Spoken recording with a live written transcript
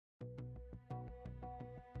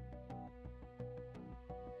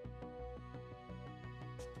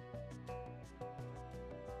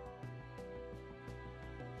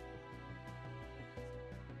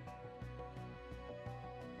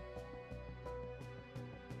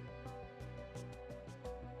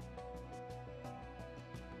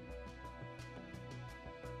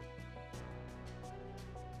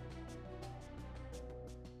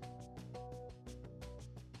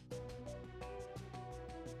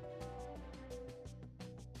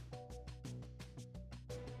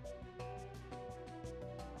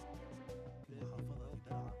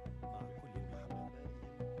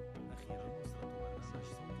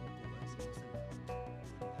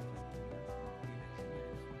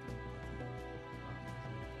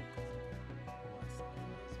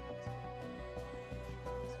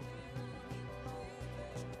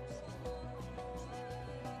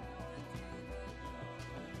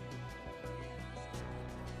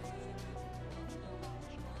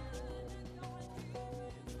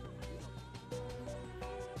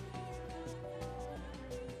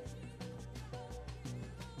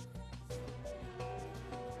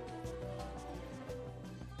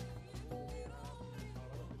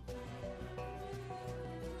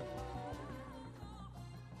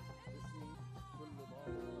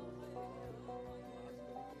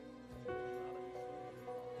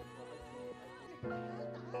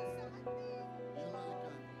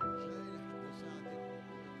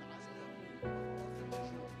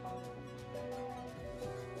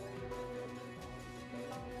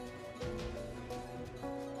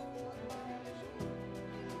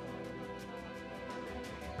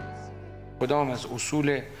کدام از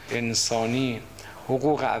اصول انسانی،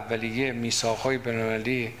 حقوق اولیه، میثاق‌های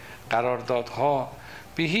بین‌المللی، قراردادها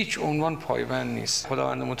به هیچ عنوان پایبند نیست.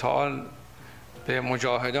 خداوند متعال به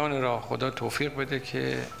مجاهدان را خدا توفیق بده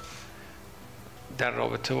که در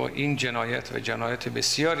رابطه با این جنایت و جنایت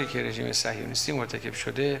بسیاری که رژیم صهیونیستی مرتکب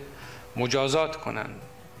شده مجازات کنند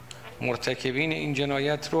مرتکبین این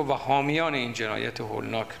جنایت رو و حامیان این جنایت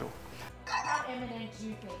هولناک رو.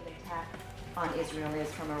 On Israel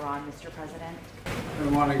is from Iran, Mr. President. I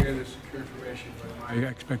want to get this secure information, but my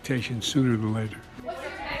expectation sooner than later.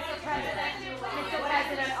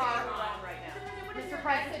 Mr.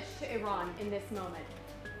 President, to Iran in this moment.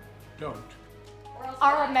 Don't.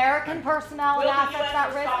 Are American personnel and assets at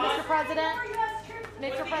risk, Mr. President?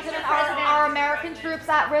 Mr. President, are American troops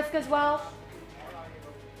at risk as well?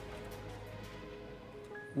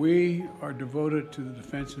 We are devoted to the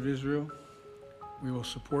defense of Israel. We will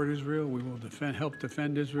support Israel. We will help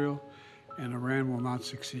defend Israel, and Iran will not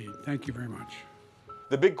succeed. Thank you very much.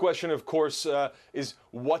 The big question, of course, is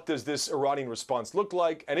what does this Iranian response look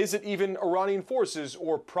like? And is it even Iranian forces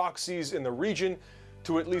or proxies in the region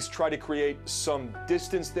to at least try to create some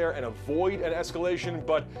distance there and avoid an escalation?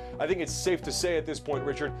 But I think it's safe to say at this point,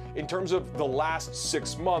 Richard, in terms of the last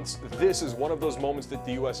 6 months, this is one of those moments that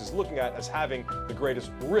the U.S. is looking at as having the greatest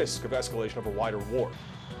risk of escalation of a wider war.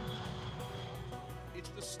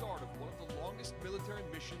 It's the start of one of the longest military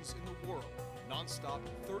missions in the world. Non-stop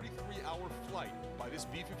 33-hour flight by this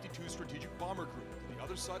B-52 strategic bomber group to the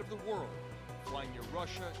other side of the world, flying near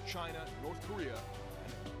Russia, China, North Korea.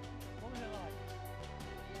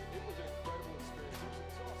 It was an incredible experience. It was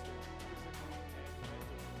exhausting physically and mentally.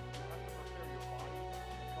 You have to prepare your body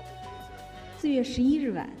a couple days. 4月11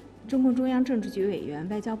日晚，中共中央政治局委员、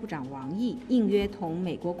外交部长王毅应约同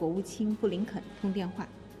美国国务卿布林肯通电话。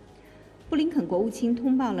布林肯国务卿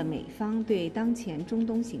通报了美方对当前中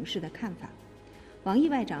东形势的看法。王毅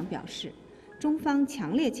外长表示，中方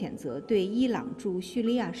强烈谴责对伊朗驻叙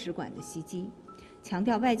利亚使馆的袭击，强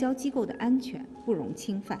调外交机构的安全不容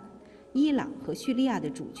侵犯，伊朗和叙利亚的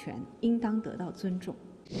主权应当得到尊重。